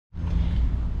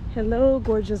Hello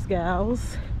gorgeous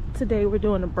gals. Today we're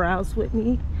doing a browse with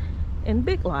me in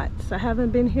Big Lots. I haven't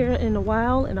been here in a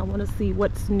while and I want to see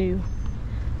what's new.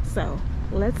 So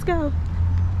let's go.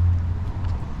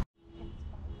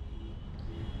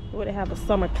 Would they have a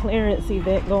summer clearance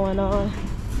event going on?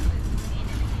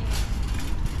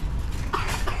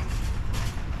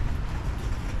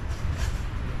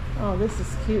 Oh, this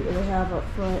is cute. They have up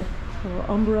front a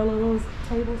little umbrella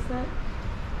table set.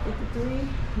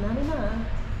 $53.99.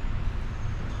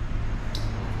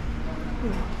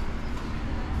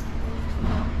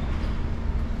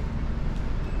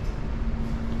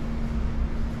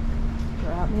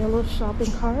 Grab me a little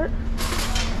shopping cart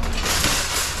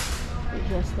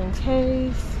just in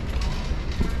case.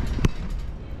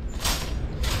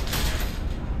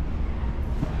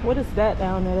 What is that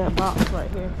down there, that box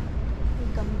right here?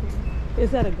 Gummy bear.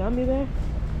 Is that a gummy bear?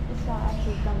 It's not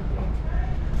actually a gummy bear.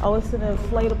 Oh, it's an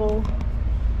inflatable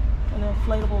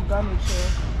gummy chair.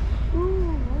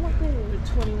 Ooh, I want this.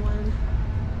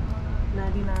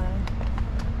 $21.99.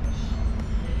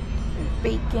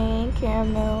 Bacon,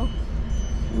 caramel,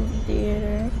 movie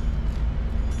theater,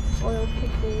 oil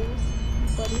pickles,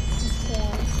 butter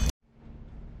corn.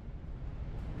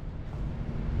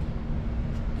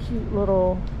 Cute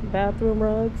little bathroom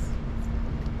rugs.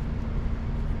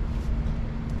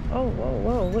 Oh,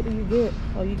 whoa, what do you get?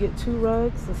 Oh, you get two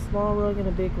rugs, a small rug and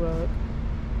a big rug.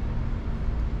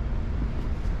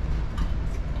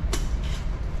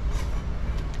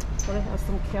 Oh, they have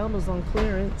some candles on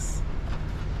clearance.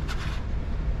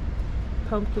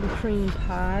 Pumpkin cream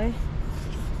pie.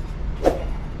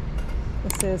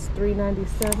 It says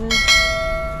 $3.97.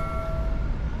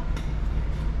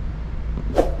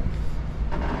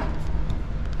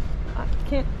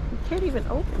 You can't even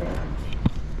open it.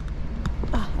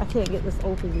 I can't get this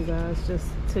open, you guys, just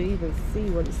to even see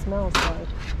what it smells like.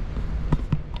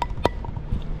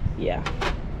 Yeah,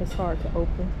 it's hard to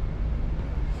open.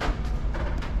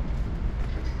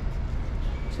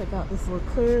 Check out this little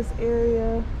clearance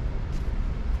area.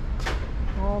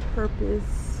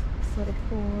 All-purpose set of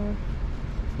corn.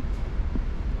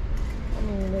 I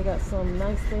mean, they got some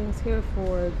nice things here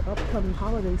for the upcoming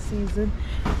holiday season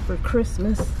for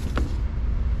Christmas.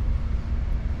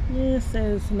 Yeah, it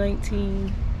says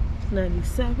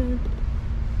 $19.97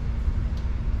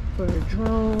 for a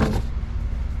drone.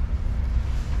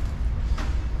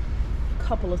 A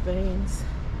couple of things.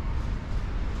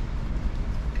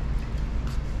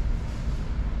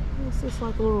 This is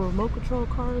like a little remote control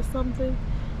car or something.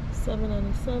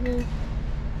 $7.97.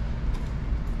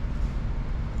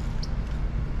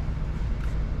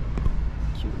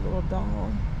 Cute little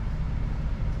doll.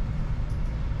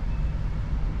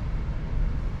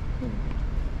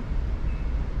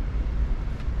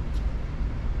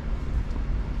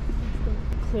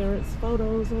 Clearance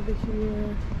photos over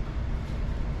here.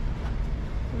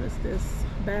 What is this?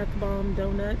 Bath bomb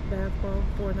donut. Bath bomb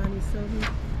 $4.97.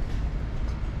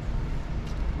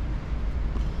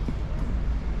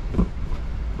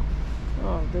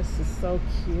 Oh, this is so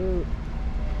cute.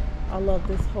 I love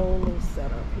this whole little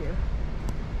setup here.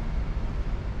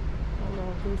 I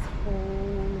love this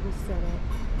whole little setup.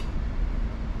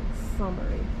 It's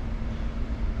summery.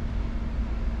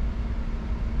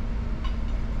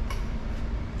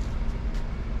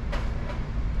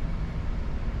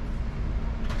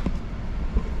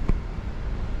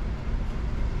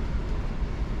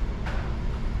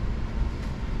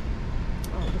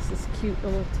 Oh, this is cute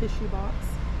little tissue box.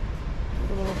 A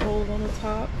little hole on the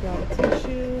top. Got a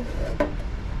tissue.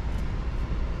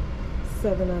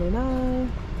 $7.99.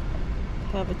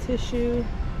 Have a tissue.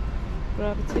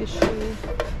 Grab a tissue.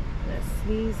 That's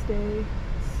sneeze day.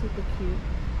 Super cute.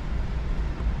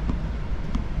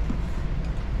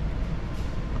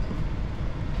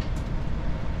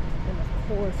 And of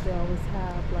course, they always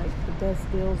have like the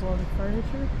best deals on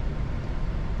furniture.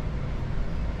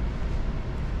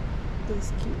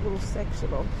 This cute little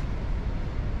sectional.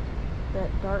 That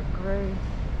dark gray.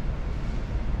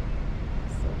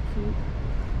 So cute.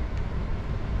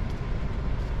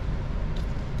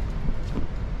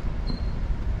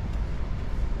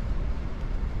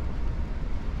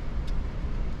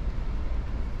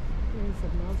 There's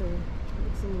another.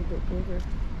 Looks a little bit bigger.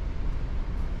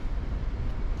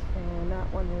 And that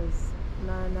one is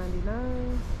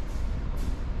 $9.99.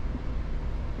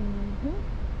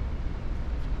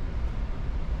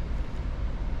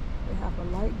 They have a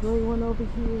light gray one over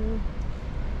here.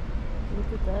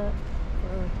 Look at that.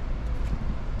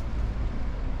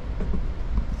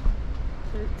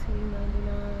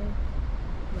 $13.99.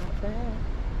 Not bad.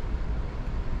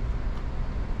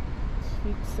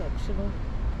 Cheap sectional.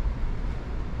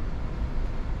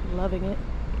 Loving it.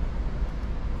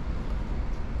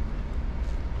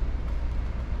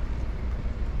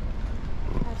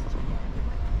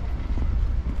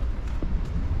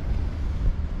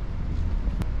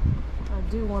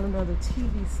 want another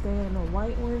TV stand, a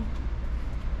white one.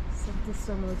 Something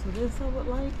similar to this I would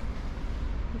like.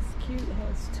 It's cute. It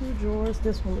has 2 drawers.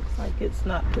 This one looks like it's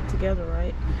not put together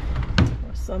right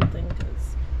or something,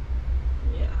 because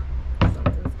yeah,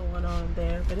 something's going on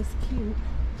there, but it's cute.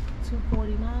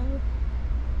 $249.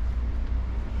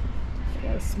 I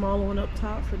got a smaller one up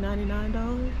top for $99.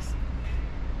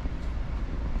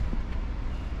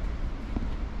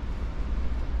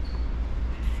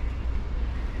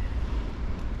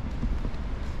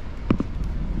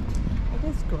 I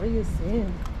guess gray is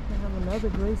in. I have another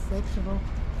gray sectional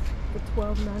for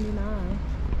 $12.99.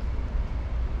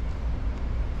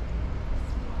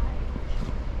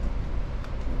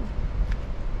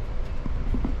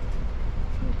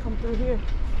 Come through here.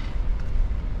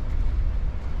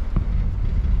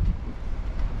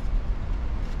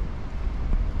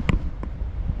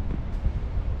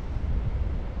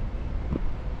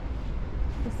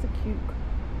 It's a cute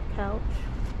couch.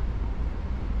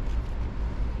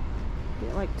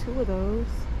 Get like 2 of those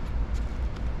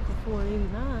for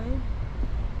 $4.89.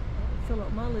 Fill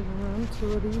up my living room.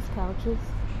 2 of these couches.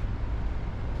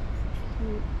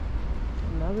 Cute.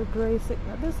 Another gray set.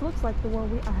 Now this looks like the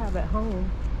one I have at home.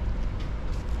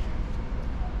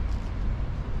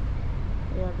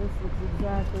 Yeah, this looks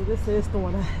exactly. This is the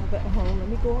one I have at home. Let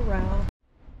me go around.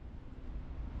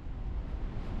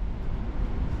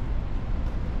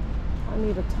 I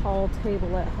need a tall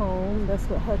table at home. That's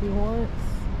what hubby wants.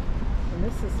 And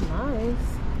this is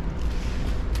nice.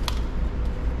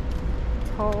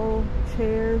 Tall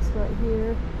chairs right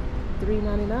here.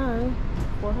 $3.99.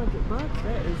 400 bucks.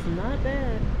 That is not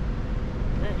bad.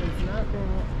 That is not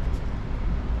bad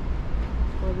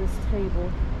for this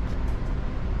table.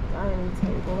 Dining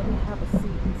table. Let me have a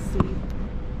seat and see.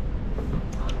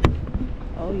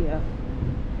 Oh yeah.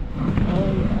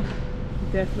 Oh yeah.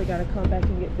 Definitely gotta come back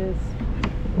and get this.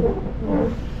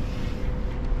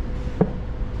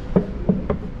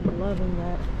 Loving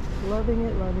that. Loving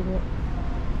it, loving it.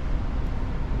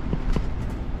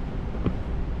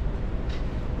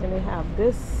 And they have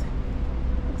this,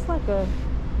 looks like a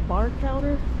bar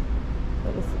counter,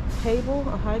 but it's a table,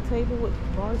 a high table with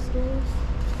bar stools.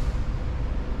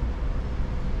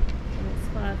 And it's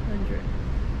 $500.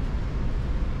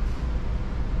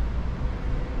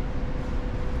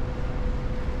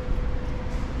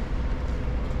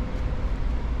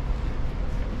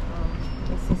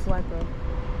 This is like a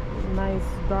nice,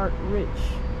 dark, rich,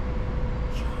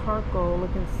 charcoal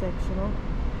looking sectional.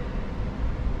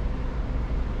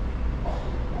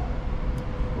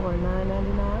 For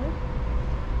 $9.99.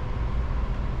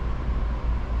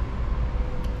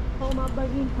 Hold my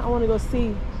buggy. I want to go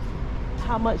see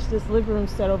how much this living room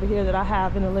set over here that I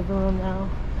have in the living room now.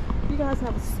 You guys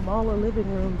have a smaller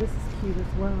living room. This is cute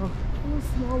as well. A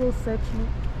small little section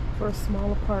for a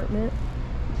small apartment.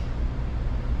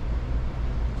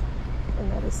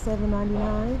 And that is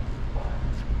 $7.99.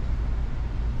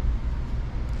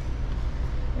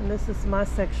 And this is my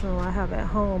sectional I have at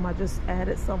home. I just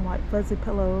added some white fuzzy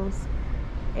pillows,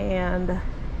 and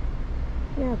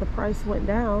yeah, the price went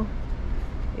down.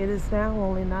 It is now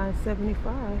only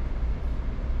 $9.75.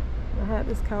 I had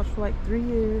this couch for like 3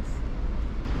 years.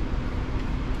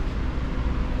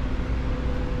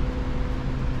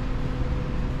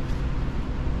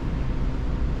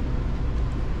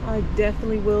 I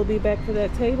definitely will be back for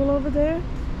that table over there.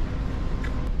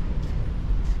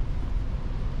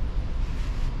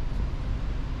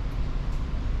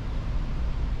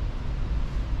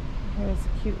 There's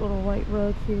a cute little white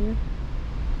rug here.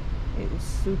 It is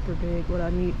super big, what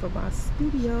I need for my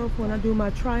studio when I do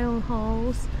my try-on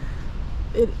hauls.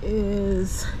 It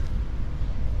is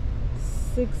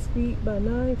 6 feet by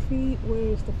 9 feet.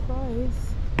 Where's the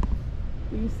price?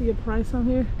 Do you see a price on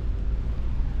here?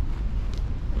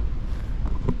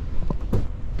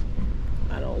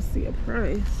 I don't see a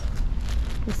price.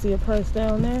 You see a price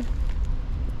down there?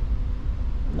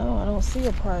 No, I don't see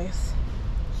a price.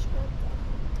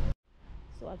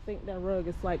 So I think that rug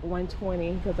is like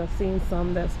 $120 because I've seen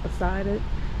some that's beside it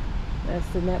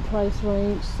that's in that price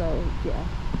range. So yeah.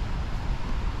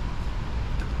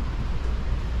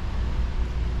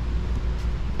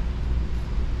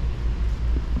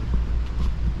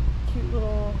 Cute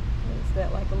little, what is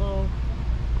that, like a little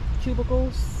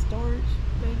cubicle storage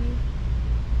maybe.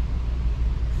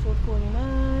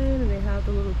 $4.49, and they have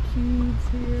the little cubes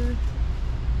here.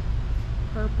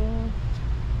 Purple.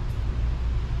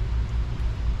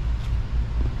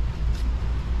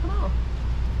 Oh,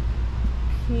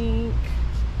 pink,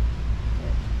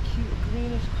 that cute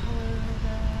greenish color.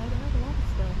 That I have a lot of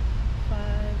stuff.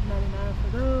 $5.99 for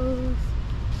those.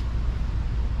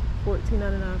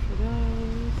 $14.99 for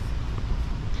those.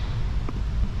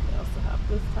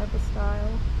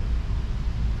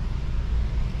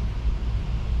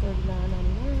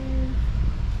 $49.99.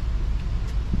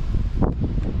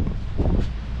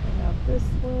 I have this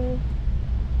one.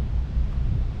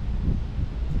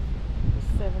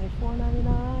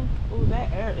 $74.99. Ooh,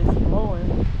 that air is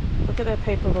blowing. Look at that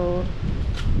paper load.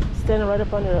 Standing right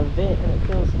up under a vent and it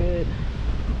feels good.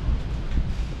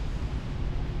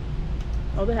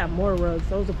 Oh, they have more rugs.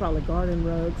 Those are probably garden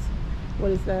rugs.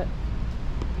 What is that?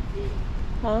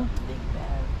 Huh?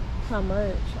 How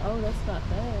much? Oh, that's not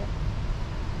bad.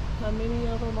 How many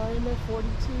of them are in there? 42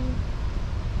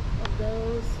 of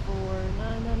those for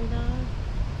 $9.99.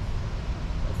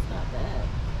 That's not bad.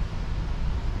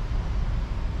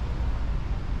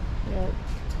 Got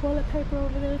toilet paper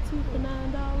over there too for $9.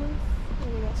 Oh,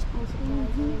 we got school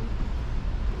supplies already.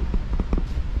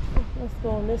 Let's go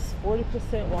on this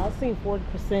 40%. Well, I've seen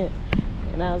 40%,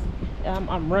 and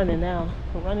I'm running now.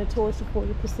 I'm running towards the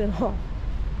 40% off.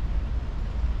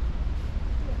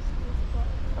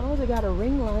 Oh, they got a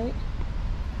ring light.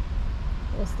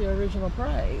 What's the original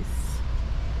price?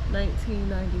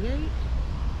 $19.98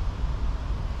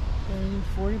 and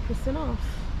 40% off.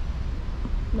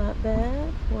 Not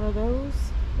bad. One of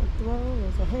those. A throw.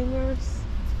 Those are hangers.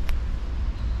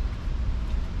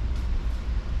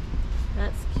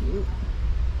 That's cute.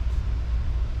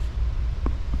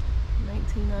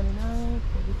 $19.99,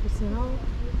 40% off.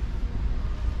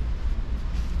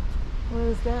 What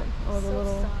is that? Oh, the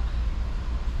little.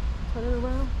 Turn it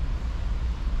around.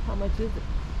 How much is it?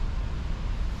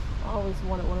 I always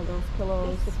wanted one of those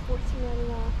pillows. It's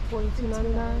 $14.99.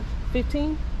 $42.99.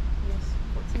 15? Yes,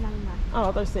 $14.99. Oh,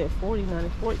 I thought you said $40.99.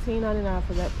 $14.99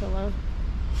 for that pillow.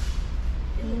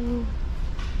 I'm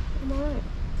alright.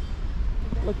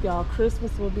 Look, y'all,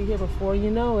 Christmas will be here before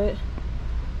you know it.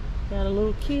 Got a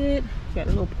little kid. Got a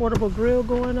little portable grill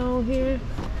going on here.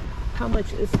 How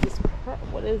much is this?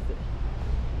 What is it?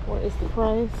 What is the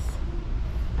price?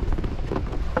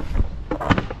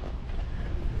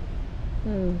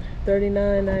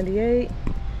 $39.98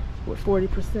 with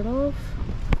 40% off.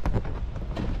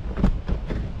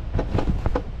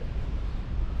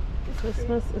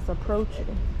 Christmas is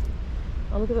approaching.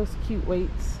 Oh, look at those cute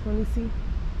weights. Let me see.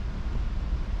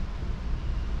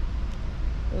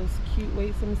 Those cute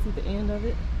weights. Let me see the end of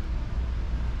it.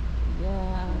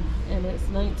 Yeah, and it's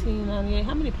 $19.98.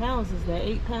 How many pounds is that?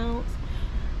 8 pounds?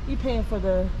 You're paying for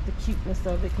the cuteness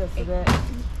of it because of that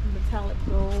metallic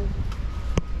gold.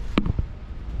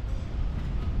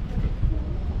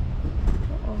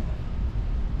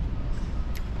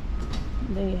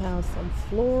 Then you have some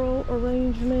floral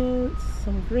arrangements,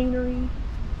 some greenery,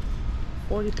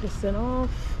 40%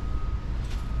 off.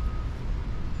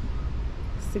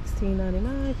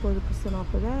 $16.99, 40%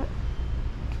 off of that.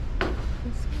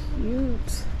 That's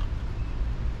cute.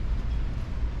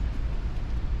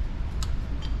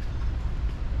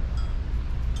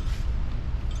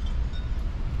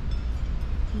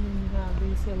 And then you have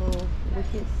these here little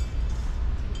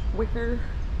wicker.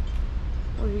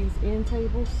 What are these, end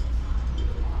tables?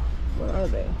 What are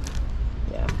they?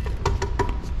 Yeah.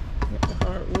 Got the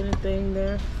hard wooden thing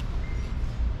there.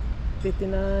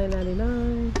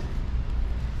 $59.99.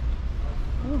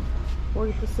 Oh,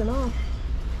 40% off.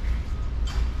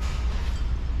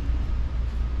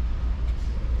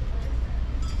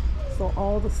 So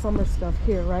all the summer stuff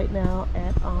here right now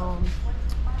at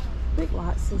Big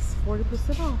Lots is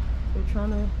 40% off. They're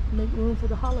trying to make room for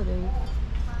the holiday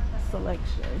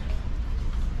selection.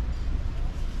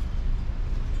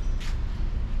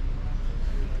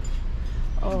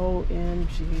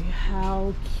 OMG,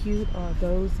 how cute are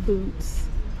those boots?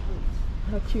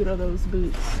 How cute are those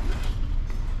boots?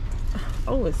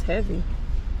 Oh, it's heavy.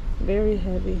 Very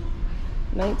heavy.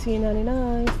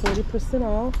 $19.99, 40%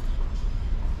 off.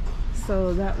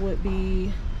 So that would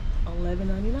be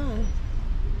 $11.99.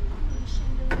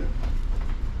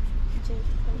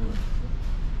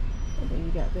 And then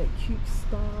you got that cute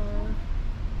star.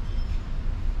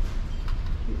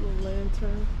 Cute little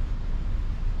lantern.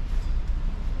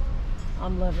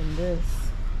 I'm loving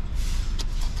this.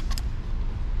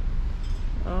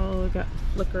 Oh, we got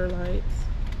flicker lights.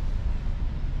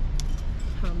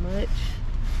 How much?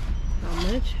 How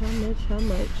much? How much? How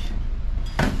much?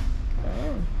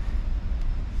 Oh.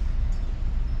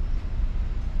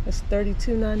 It's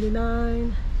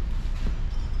 $32.99.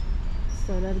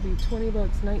 So that'll be 20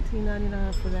 bucks,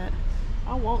 $19.99 for that.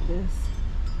 I want this.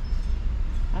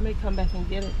 I may come back and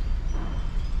get it.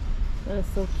 That is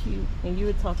so cute. And you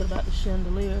were talking about the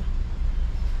chandelier.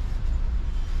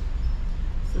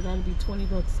 So that'll be 20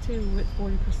 bucks too with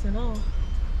 40% off.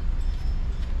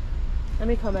 Let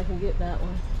me come back and get that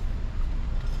one.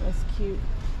 That's cute.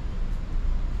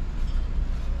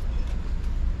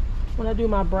 when I do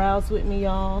my brows with me,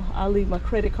 y'all, I leave my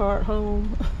credit card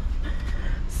home.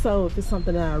 So if it's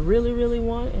something that I really, really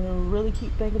want and I really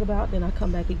keep thinking about, then I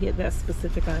come back and get that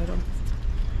specific item.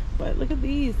 But look at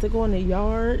these. They go in the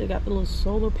yard. They got the little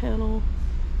solar panel.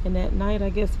 And at night, I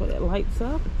guess, when it lights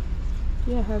up.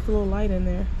 Yeah, it has a little light in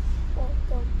there.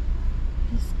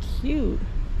 It's cute.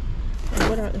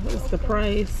 And what's the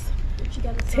price?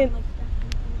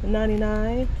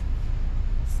 $10.99.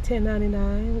 It's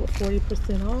 $10.99 with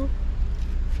 40% off.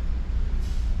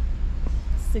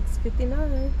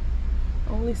 $6.59. I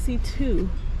only see 2.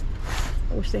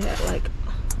 I wish they had like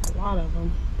a lot of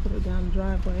them. Put it down the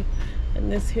driveway. And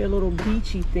this here little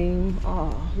beachy theme.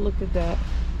 Oh, look at that.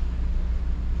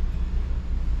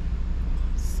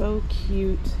 So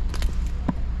cute.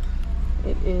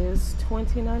 It is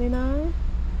 $20.99.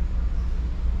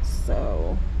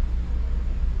 So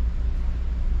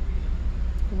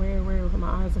where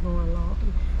my eyes are going long.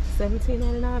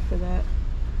 $17.99 for that.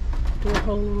 Do a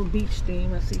whole little beach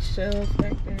theme. I see shells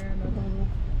back there, another little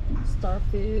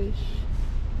starfish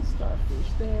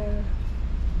there.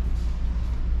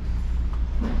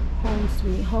 Home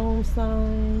sweet home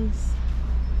signs.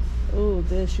 Oh,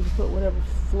 this you can put whatever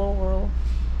floral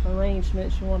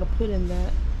arrangements you want to put in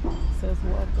that. It says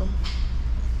welcome.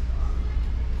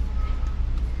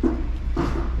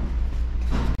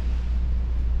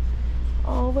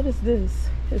 Oh, what is this?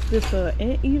 Is this an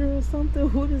anteater or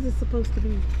something? What is it supposed to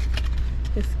be?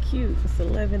 It's cute. It's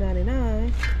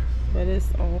 $11.99, but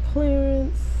it's on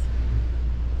clearance.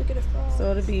 Look at the frogs.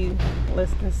 So it'll be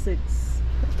less than $6.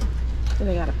 And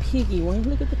they got a piggy one.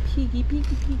 Look at the piggy.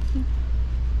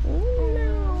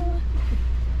 Oh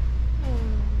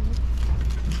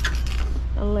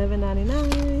no.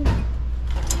 $11.99.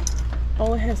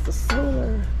 Oh, it has the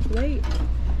solar. Wait,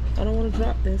 I don't want to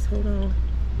drop this. Hold on.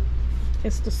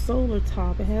 It's the solar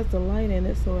top. It has the light in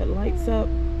it, so it lights up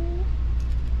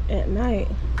at night.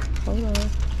 Hold on.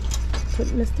 Put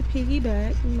Mr. Piggy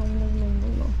back. No.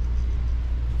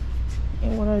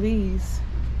 And what are these?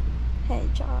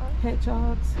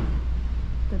 Hedgehogs.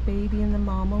 The baby and the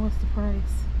mama. What's the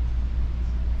price?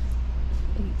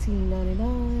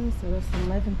 $18.99. So that's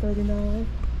 $11.39.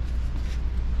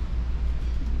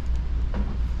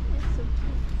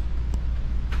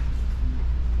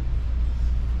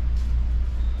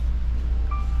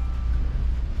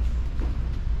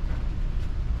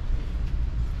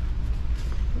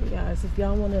 Guys, if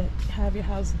y'all want to have your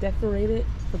house decorated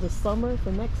for the summer,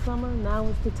 for next summer, now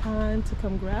is the time to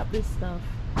come grab this stuff,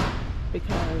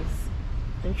 because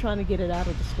they're trying to get it out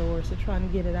of the stores. They're trying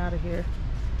to get it out of here.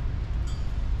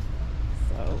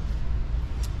 So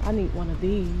I need one of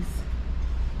these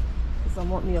because I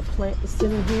want me a plant to sit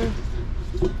in here.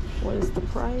 What is the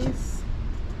price?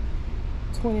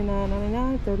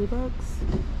 $29.99, $30,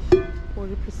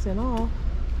 40% off.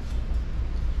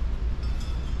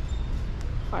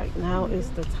 Right now is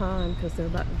the time because they're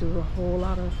about to do a whole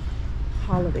lot of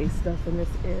holiday stuff in this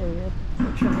area.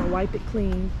 They're trying to wipe it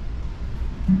clean.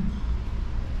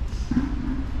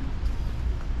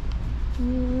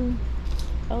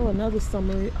 Oh, another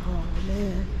summery. Oh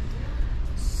man,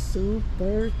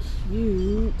 super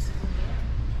cute.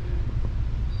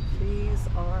 These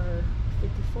are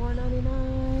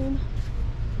 $54.99.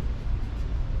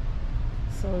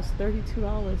 So it's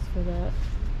 $32 for that.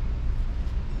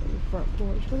 Front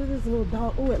porch. Look at this little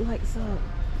dog. Oh, it lights up.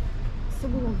 It's a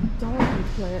little doggy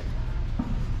plant.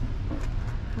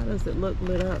 How does it look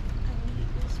lit up?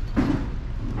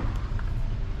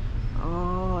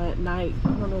 Oh, at night. I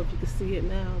don't know if you can see it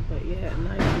now, but yeah, at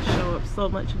night it show up so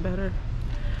much better.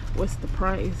 What's the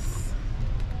price?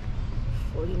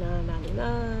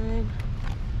 $49.99.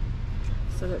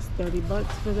 So that's $30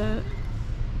 for that.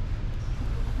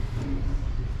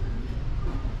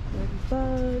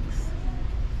 $30.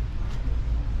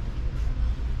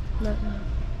 Nothing.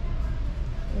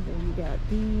 And then you got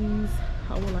these.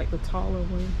 I would like the taller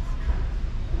ones.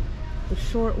 The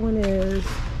short one is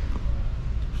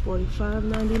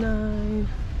 $45.99.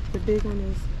 The big one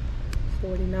is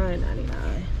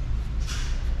 $49.99.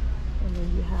 And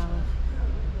then you have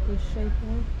this shape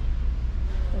one.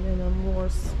 And then a more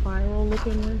spiral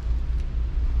looking one.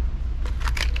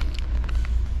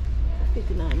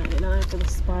 $59.99 for the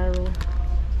spiral.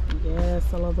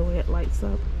 Yes, I love the way it lights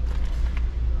up.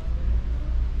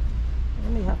 I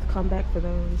may have to come back for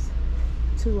those.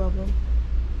 2 of them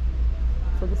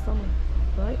for the summer,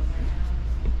 right?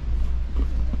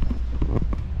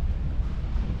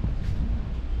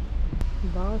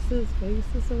 Vases,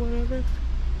 or whatever.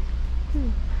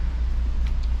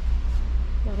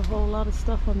 Got a whole lot of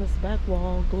stuff on this back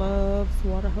wall. Gloves,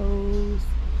 water hose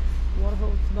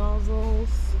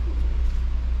nozzles.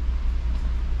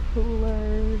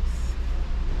 coolers.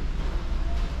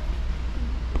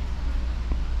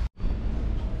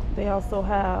 They also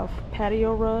have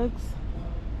patio rugs,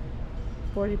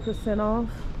 40% off.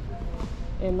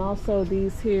 And also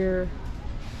these here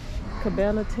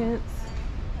cabana tents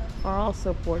are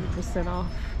also 40%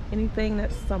 off. Anything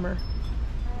that's summer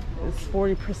is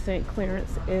 40%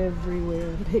 clearance everywhere.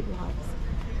 Big lots.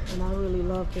 And I really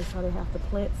love this, how they have the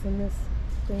plants in this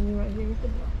thing right here.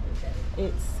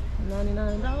 It's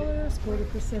 $99,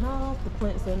 40% off. The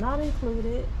plants are not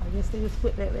included. I guess they just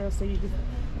put that there so you can,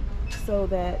 so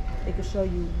that it can show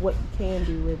you what you can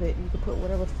do with it. You can put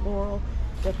whatever floral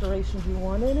decorations you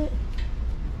want in it.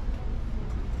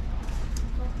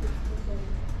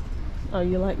 Oh,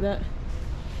 you like that?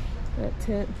 That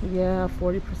tent? Yeah,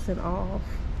 40% off.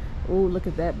 Oh, look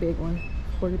at that big one.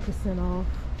 40% off.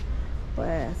 But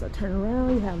as I turn around,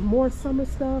 you have more summer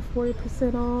stuff,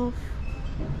 40% off.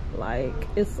 Like,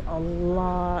 it's a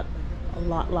lot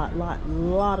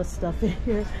of stuff in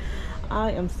here.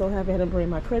 I am so happy I didn't bring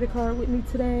my credit card with me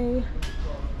today.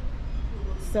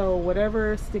 So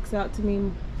whatever sticks out to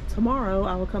me tomorrow,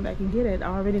 I will come back and get it.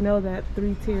 I already know that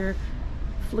 3-tier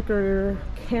flicker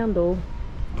candle,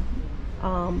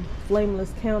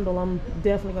 flameless candle, I'm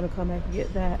definitely gonna come back and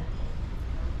get that.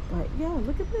 But yeah,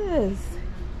 look at this.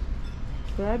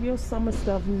 Grab your summer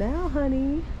stuff now,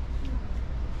 honey.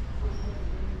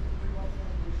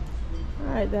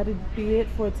 Alright, that'll be it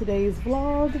for today's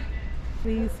vlog.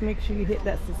 Please make sure you hit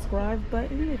that subscribe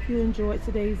button if you enjoyed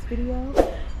today's video,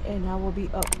 and I will be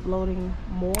uploading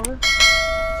more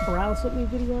browse with me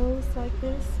videos like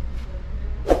this.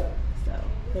 So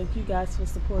thank you guys for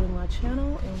supporting my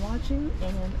channel and watching,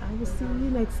 and I will see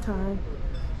you next time.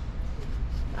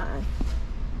 Bye.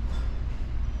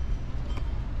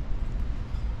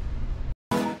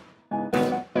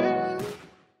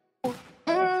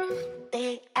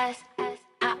 Big ass,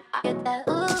 get that.